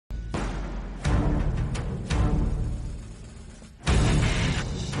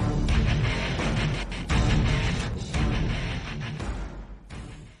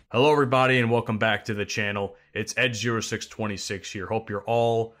Hello everybody and welcome back to the channel. It's Ed0626 here. Hope you're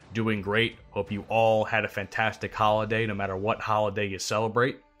all doing great. Hope you all had a fantastic holiday no matter what holiday you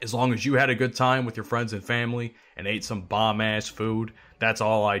celebrate. As long as you had a good time with your friends and family and ate some bomb-ass food, that's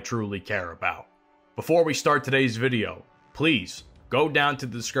all I truly care about. Before we start today's video, please go down to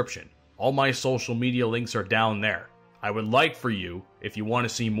the description. All my social media links are down there. I would like for you, if you want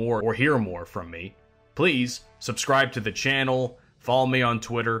to see more or hear more from me, please subscribe to the channel, follow me on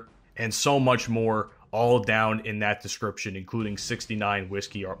Twitter, and so much more, all down in that description, including 69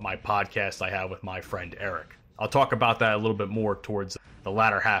 Whiskey, or my podcast I have with my friend Eric. I'll talk about that a little bit more towards the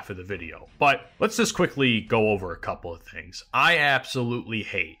latter half of the video. But let's just quickly go over a couple of things. I absolutely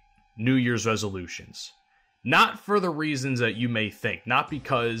hate New Year's resolutions. Not for the reasons that you may think, not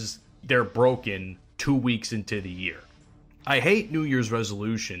because they're broken 2 weeks into the year. I hate New Year's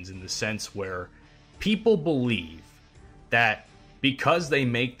resolutions in the sense where people believe that because they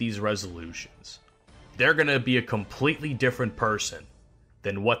make these resolutions, they're going to be a completely different person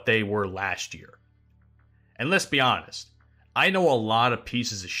than what they were last year. And let's be honest, I know a lot of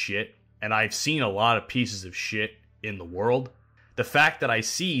pieces of shit, and I've seen a lot of pieces of shit in the world. The fact that I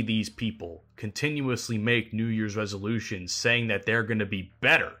see these people continuously make New Year's resolutions saying that they're going to be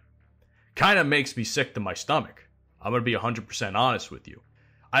better kind of makes me sick to my stomach. I'm going to be 100% honest with you.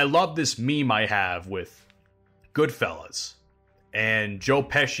 I love this meme I have with Goodfellas. And Joe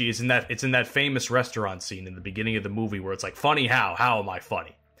Pesci is it's in that famous restaurant scene in the beginning of the movie where it's like, funny how am I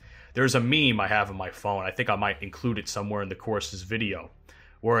funny? There's a meme I have on my phone, I think I might include it somewhere in the course of this video,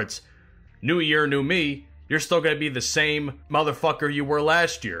 where it's, new year, new me, you're still going to be the same motherfucker you were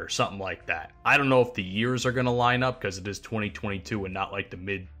last year, or something like that. I don't know if the years are going to line up, because it is 2022 and not like the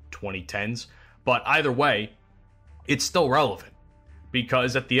mid-2010s, but either way, it's still relevant.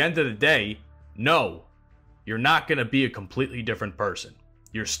 Because at the end of the day, no, you're not going to be a completely different person.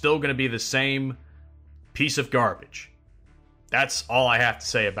 You're still going to be the same piece of garbage. That's all I have to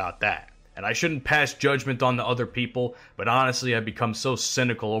say about that. And I shouldn't pass judgment on the other people, but honestly, I've become so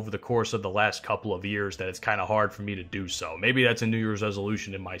cynical over the course of the last couple of years that it's kind of hard for me to do so. Maybe that's a New Year's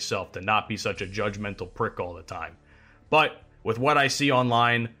resolution in myself, to not be such a judgmental prick all the time. But with what I see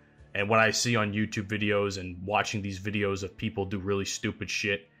online and what I see on YouTube videos and watching these videos of people do really stupid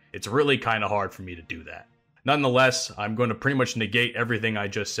shit, it's really kind of hard for me to do that. Nonetheless, I'm going to pretty much negate everything I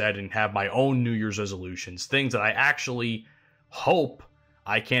just said and have my own New Year's resolutions, things that I actually hope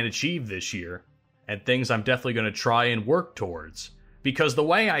I can achieve this year, and things I'm definitely going to try and work towards. Because the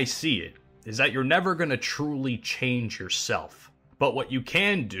way I see it is that you're never going to truly change yourself. But what you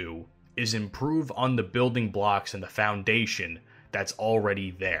can do is improve on the building blocks and the foundation that's already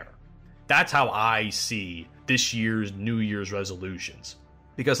there. That's how I see this year's New Year's resolutions.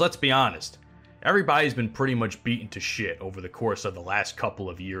 Because let's be honest, everybody's been pretty much beaten to shit over the course of the last couple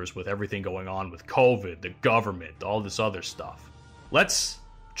of years with everything going on with COVID, the government, all this other stuff. Let's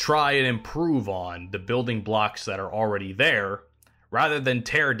try and improve on the building blocks that are already there, rather than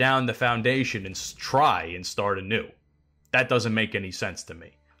tear down the foundation and try and start anew. That doesn't make any sense to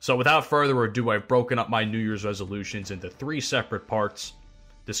me. So without further ado, I've broken up my New Year's resolutions into 3 separate parts,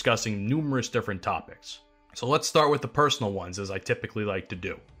 discussing numerous different topics. So let's start with the personal ones, as I typically like to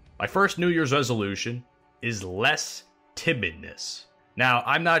do. My first New Year's resolution is less timidness. Now,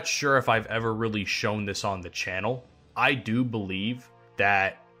 I'm not sure if I've ever really shown this on the channel. I do believe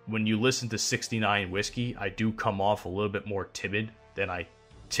that when you listen to 69 Whiskey, I do come off a little bit more timid than I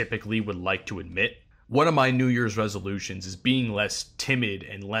typically would like to admit. One of my New Year's resolutions is being less timid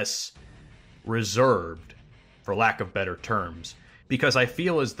and less reserved, for lack of better terms, because I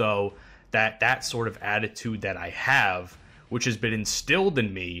feel as though that sort of attitude that I have, which has been instilled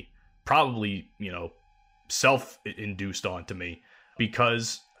in me, probably, self-induced onto me,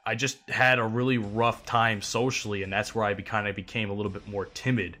 because I just had a really rough time socially, and that's where I kind of became a little bit more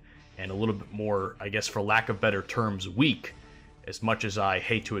timid and a little bit more, I guess, for lack of better terms, weak, as much as I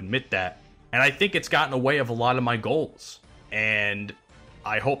hate to admit that. And I think it's gotten in the way of a lot of my goals. And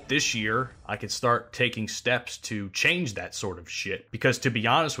I hope this year I can start taking steps to change that sort of shit, because to be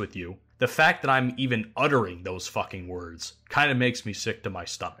honest with you, the fact that I'm even uttering those fucking words kind of makes me sick to my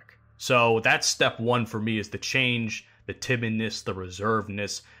stomach. So that's step 1 for me, is to change the timidness, the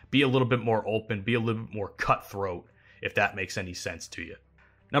reservedness, be a little bit more open, be a little bit more cutthroat, if that makes any sense to you.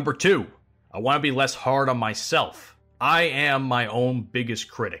 Number 2, I want to be less hard on myself. I am my own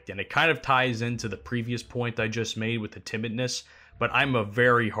biggest critic, and it kind of ties into the previous point I just made with the timidness, but I'm a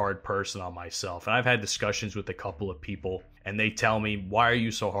very hard person on myself, and I've had discussions with a couple of people, and they tell me, why are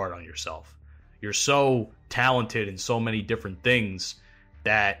you so hard on yourself? You're so talented in so many different things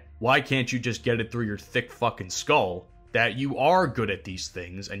that why can't you just get it through your thick fucking skull that you are good at these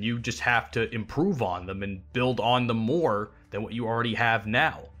things and you just have to improve on them and build on them more than what you already have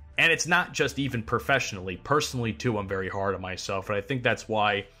now. And it's not just even professionally. Personally, too, I'm very hard on myself. And I think that's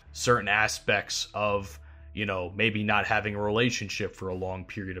why certain aspects of, you know, maybe not having a relationship for a long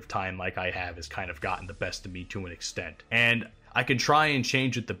period of time like I have has kind of gotten the best of me to an extent. And I can try and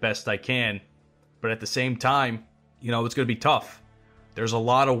change it the best I can, but at the same time, you know, it's going to be tough. There's a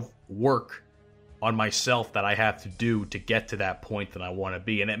lot of work on myself that I have to do to get to that point that I want to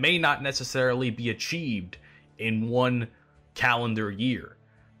be. And it may not necessarily be achieved in one calendar year,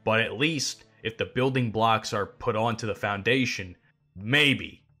 but at least if the building blocks are put onto the foundation,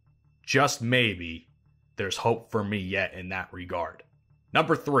 maybe, just maybe, there's hope for me yet in that regard.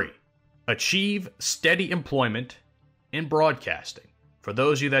 Number 3, achieve steady employment in broadcasting. For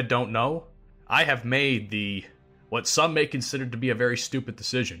those of you that don't know, I have made what some may consider to be a very stupid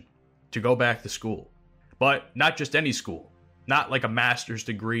decision to go back to school. But not just any school. Not like a master's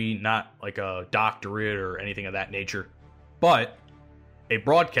degree, not like a doctorate or anything of that nature, but a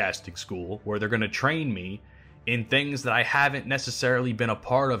broadcasting school where they're going to train me in things that I haven't necessarily been a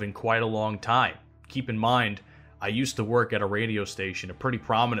part of in quite a long time. Keep in mind, I used to work at a radio station, a pretty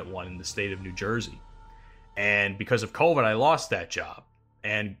prominent one in the state of New Jersey. And because of COVID, I lost that job.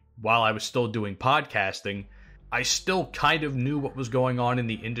 And while I was still doing podcasting, I still kind of knew what was going on in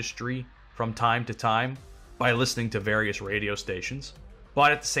the industry from time to time by listening to various radio stations.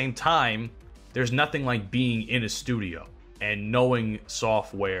 But at the same time, there's nothing like being in a studio and knowing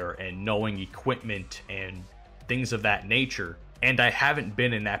software and knowing equipment and things of that nature. And I haven't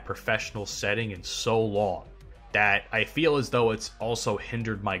been in that professional setting in so long that I feel as though it's also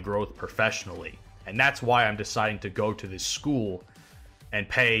hindered my growth professionally. And that's why I'm deciding to go to this school and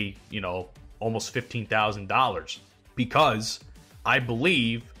pay, you know, almost $15,000, because I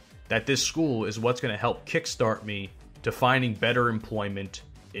believe that this school is what's going to help kickstart me to finding better employment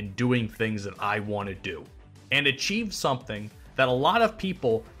in doing things that I want to do and achieve something that a lot of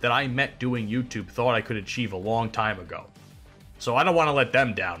people that I met doing YouTube thought I could achieve a long time ago. So I don't want to let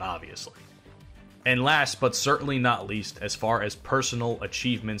them down, obviously. And last but certainly not least, as far as personal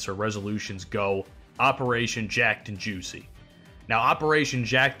achievements or resolutions go, Operation Jacked and Juicy. Now, Operation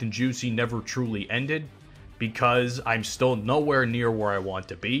Jacked and Juicy never truly ended because I'm still nowhere near where I want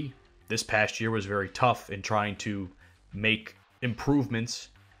to be. This past year was very tough in trying to make improvements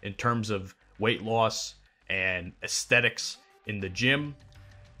in terms of weight loss and aesthetics in the gym.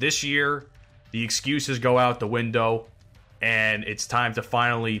 This year, the excuses go out the window, and it's time to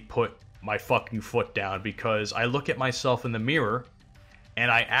finally put my fucking foot down, because I look at myself in the mirror and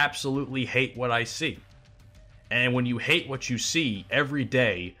I absolutely hate what I see. And when you hate what you see every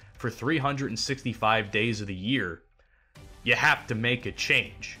day for 365 days of the year, you have to make a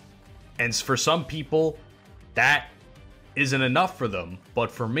change. And for some people, that isn't enough for them, but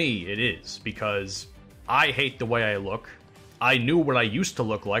for me, it is, because I hate the way I look. I knew what I used to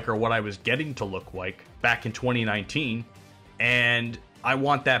look like, or what I was getting to look like back in 2019, and I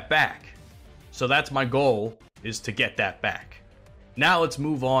want that back. So that's my goal, is to get that back. Now let's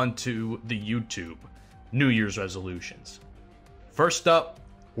move on to the YouTube New Year's resolutions. First up,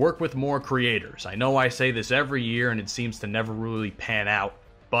 work with more creators. I know I say this every year and it seems to never really pan out,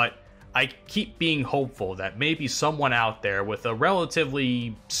 but I keep being hopeful that maybe someone out there with a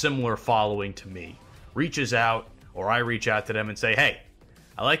relatively similar following to me reaches out, or I reach out to them and say, hey,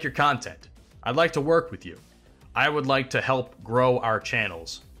 I like your content. I'd like to work with you. I would like to help grow our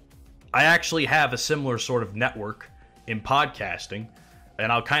channels. I actually have a similar sort of network in podcasting,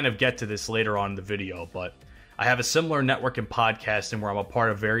 and I'll kind of get to this later on in the video, but I have a similar network in podcasting where I'm a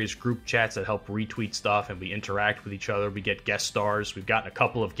part of various group chats that help retweet stuff, and we interact with each other. We get guest stars. We've gotten a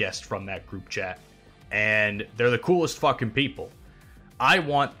couple of guests from that group chat, and they're the coolest fucking people. I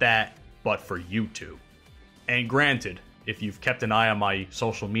want that, but for YouTube. And granted, if you've kept an eye on my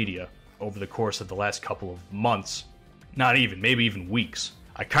social media over the course of the last couple of months, not even, maybe even weeks,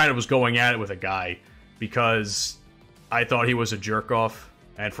 I kind of was going at it with a guy because I thought he was a jerk-off,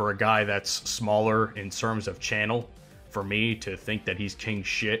 and for a guy that's smaller in terms of channel, for me to think that he's king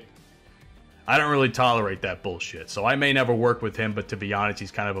shit, I don't really tolerate that bullshit. So I may never work with him, but to be honest,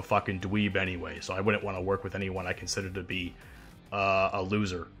 he's kind of a fucking dweeb anyway, so I wouldn't want to work with anyone I consider to be a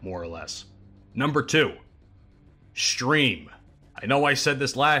loser, more or less. Number 2, stream. I know I said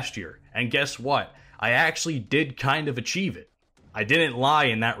this last year, and guess what? I actually did kind of achieve it. I didn't lie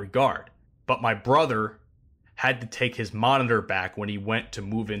in that regard, but my brother had to take his monitor back when he went to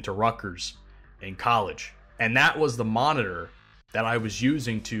move into Rutgers in college. And that was the monitor that I was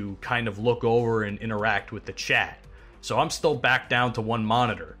using to kind of look over and interact with the chat. So I'm still back down to one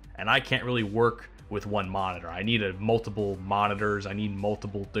monitor, and I can't really work with one monitor. I need multiple monitors. I need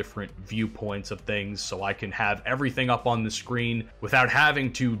multiple different viewpoints of things so I can have everything up on the screen without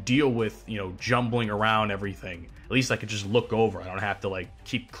having to deal with, jumbling around everything. At least I could just look over. I don't have to like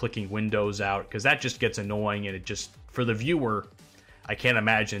keep clicking windows out, because that just gets annoying, and it just, for the viewer, I can't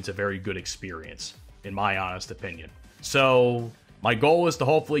imagine it's a very good experience, in my honest opinion. So my goal is to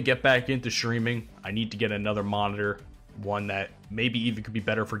hopefully get back into streaming. I need to get another monitor, one that maybe even could be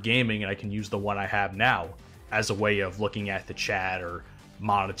better for gaming, and I can use the one I have now as a way of looking at the chat or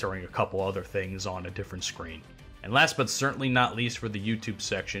monitoring a couple other things on a different screen. And last but certainly not least for the YouTube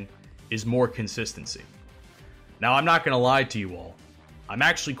section is more consistency. Now, I'm not going to lie to you all. I'm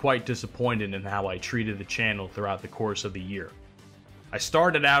actually quite disappointed in how I treated the channel throughout the course of the year. I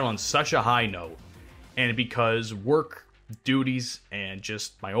started out on such a high note, and because work duties and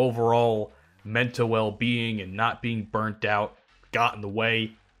just my overall mental well-being and not being burnt out got in the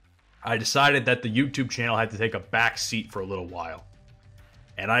way, I decided that the YouTube channel had to take a back seat for a little while.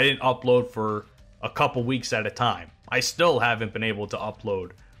 And I didn't upload for a couple weeks at a time. I still haven't been able to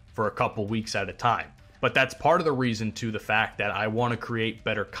upload for a couple weeks at a time. But that's part of the reason to the fact that I want to create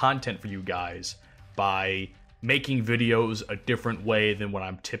better content for you guys by making videos a different way than what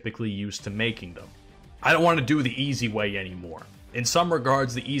I'm typically used to making them. I don't want to do the easy way anymore. In some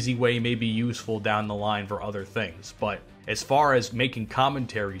regards, the easy way may be useful down the line for other things, but as far as making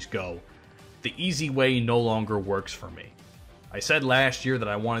commentaries go, the easy way no longer works for me. I said last year that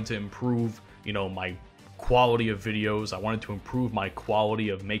I wanted to improve, my quality of videos. I wanted to improve my quality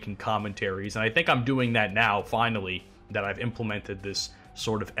of making commentaries, and I think I'm doing that now, finally, that I've implemented this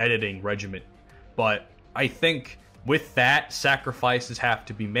sort of editing regimen. But I think with that, sacrifices have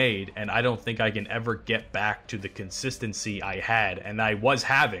to be made, and I don't think I can ever get back to the consistency I had, and I was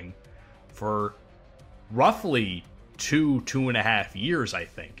having for roughly 2.5 years, I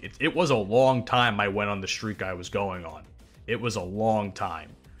think. It was a long time I went on the streak I was going on. It was a long time.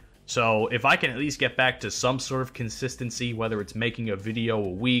 So if I can at least get back to some sort of consistency, whether it's making a video a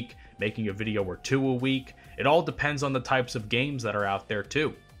week, making a video or two a week, it all depends on the types of games that are out there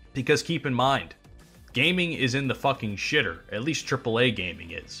too. Because keep in mind, gaming is in the fucking shitter. At least AAA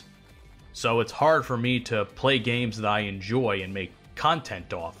gaming is. So it's hard for me to play games that I enjoy and make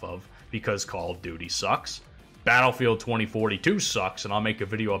content off of, because Call of Duty sucks. Battlefield 2042 sucks, and I'll make a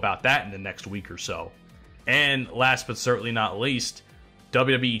video about that in the next week or so. And last but certainly not least,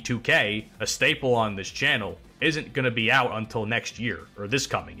 WWE 2K, a staple on this channel, isn't going to be out until next year, or this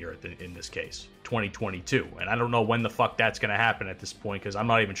coming year in this case, 2022. And I don't know when the fuck that's going to happen at this point, because I'm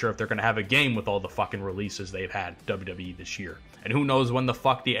not even sure if they're going to have a game with all the fucking releases they've had, WWE, this year. And who knows when the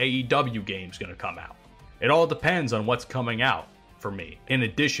fuck the AEW game's going to come out. It all depends on what's coming out for me, in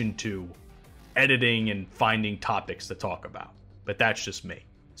addition to editing and finding topics to talk about. But that's just me.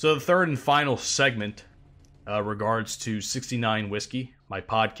 So the third and final segment regards to 69 Whiskey, my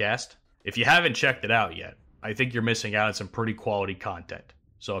podcast. If you haven't checked it out yet, I think you're missing out on some pretty quality content.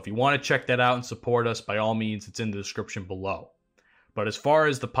 So if you want to check that out and support us, by all means, it's in the description below. But as far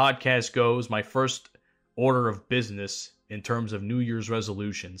as the podcast goes, my first order of business in terms of New Year's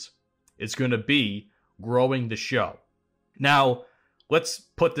resolutions is going to be growing the show. Now, let's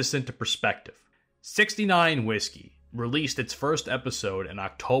put this into perspective. 69 Whiskey released its first episode in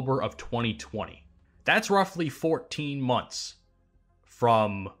October of 2020. That's roughly 14 months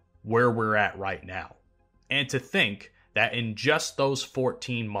from where we're at right now. And to think that in just those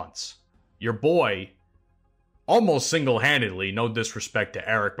 14 months, your boy, almost single-handedly, no disrespect to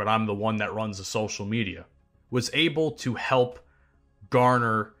Eric, but I'm the one that runs the social media, was able to help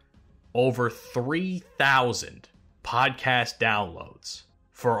garner over 3,000 podcast downloads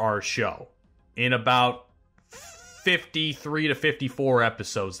for our show in about 53 to 54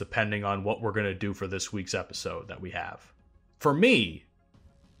 episodes, depending on what we're going to do for this week's episode that we have. For me,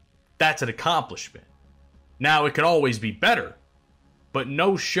 that's an accomplishment. Now, it could always be better, but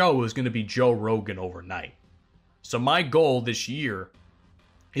no show is going to be Joe Rogan overnight. So my goal this year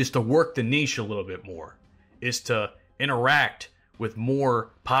is to work the niche a little bit more, is to interact with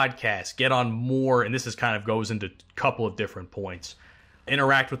more podcasts, get on more, and this is kind of goes into a couple of different points.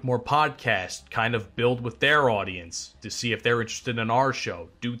 Interact with more podcasts, kind of build with their audience to see if they're interested in our show,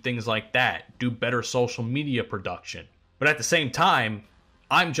 do things like that, do better social media production. But at the same time,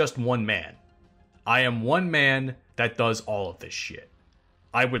 I'm just one man. I am one man that does all of this shit.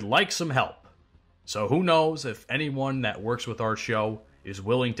 I would like some help. So who knows if anyone that works with our show is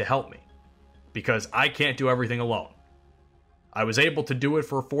willing to help me. Because I can't do everything alone. I was able to do it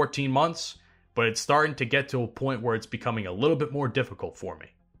for 14 months, but it's starting to get to a point where it's becoming a little bit more difficult for me.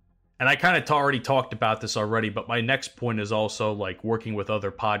 And I kind of already talked about this already, but my next point is also like working with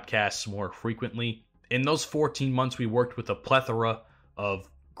other podcasts more frequently. In those 14 months, we worked with a plethora of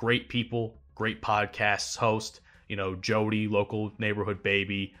great people, great podcasts host, you know, Jody, Local Neighborhood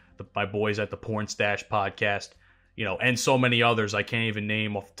Baby, my boys at the Porn Stash podcast, you know, and so many others I can't even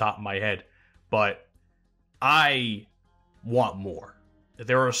name off the top of my head. But I want more.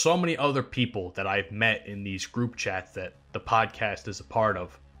 There are so many other people that I've met in these group chats that the podcast is a part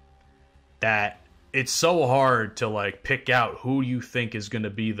of that it's so hard to like pick out who you think is going to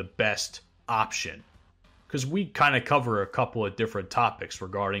be the best option. Because we kind of cover a couple of different topics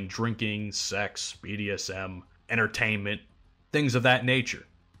regarding drinking, sex, BDSM, entertainment, things of that nature.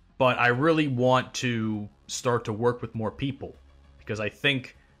 But I really want to start to work with more people because I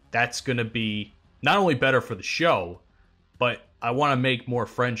think that's going to be not only better for the show, but I want to make more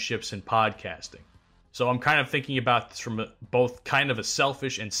friendships in podcasting. So I'm kind of thinking about this from both kind of a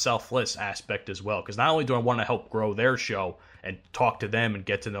selfish and selfless aspect as well. Because not only do I want to help grow their show and talk to them and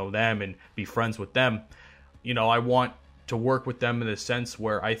get to know them and be friends with them, you know, I want to work with them in a sense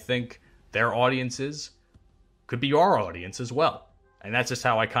where I think their audiences could be our audience as well. And that's just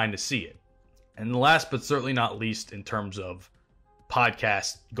how I kind of see it. And last but certainly not least, in terms of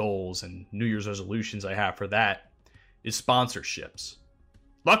podcast goals and New Year's resolutions I have for that, is sponsorships.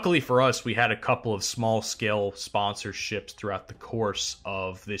 Luckily for us, we had a couple of small-scale sponsorships throughout the course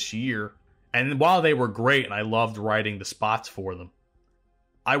of this year. And while they were great and I loved writing the spots for them,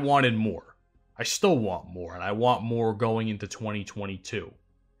 I wanted more. I still want more, and I want more going into 2022.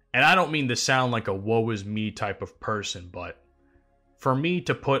 And I don't mean to sound like a woe is me type of person, but for me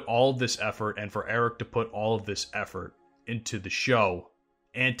to put all of this effort and for Eric to put all of this effort into the show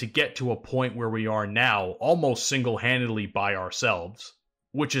and to get to a point where we are now almost single-handedly by ourselves,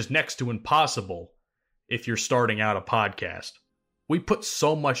 which is next to impossible if you're starting out a podcast. We put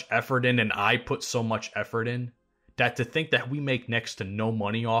so much effort in, and I put so much effort in, that to think that we make next to no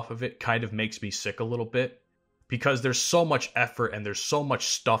money off of it kind of makes me sick a little bit. Because there's so much effort and there's so much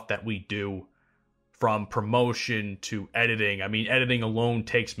stuff that we do, from promotion to editing. I mean, editing alone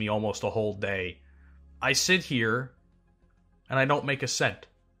takes me almost a whole day. I sit here and I don't make a cent.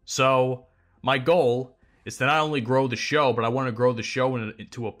 So my goal is to not only grow the show, but I want to grow the show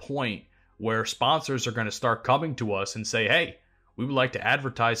to a point where sponsors are going to start coming to us and say, hey, we would like to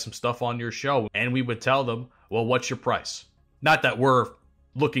advertise some stuff on your show. And we would tell them, well, what's your price? Not that we're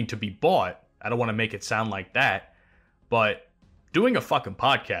looking to be bought. I don't want to make it sound like that. But doing a fucking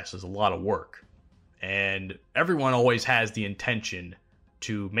podcast is a lot of work. And everyone always has the intention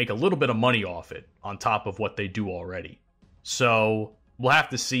to make a little bit of money off it on top of what they do already. So we'll have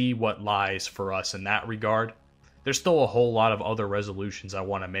to see what lies for us in that regard. There's still a whole lot of other resolutions I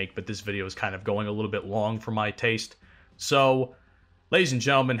want to make, but this video is kind of going a little bit long for my taste. So, ladies and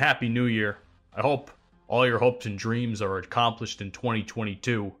gentlemen, Happy New Year. I hope all your hopes and dreams are accomplished in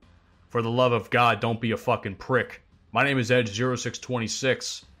 2022. For the love of God, don't be a fucking prick. My name is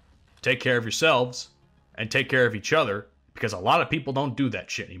Edge0626. Take care of yourselves, and take care of each other, because a lot of people don't do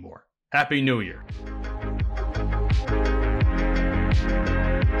that shit anymore. Happy New Year.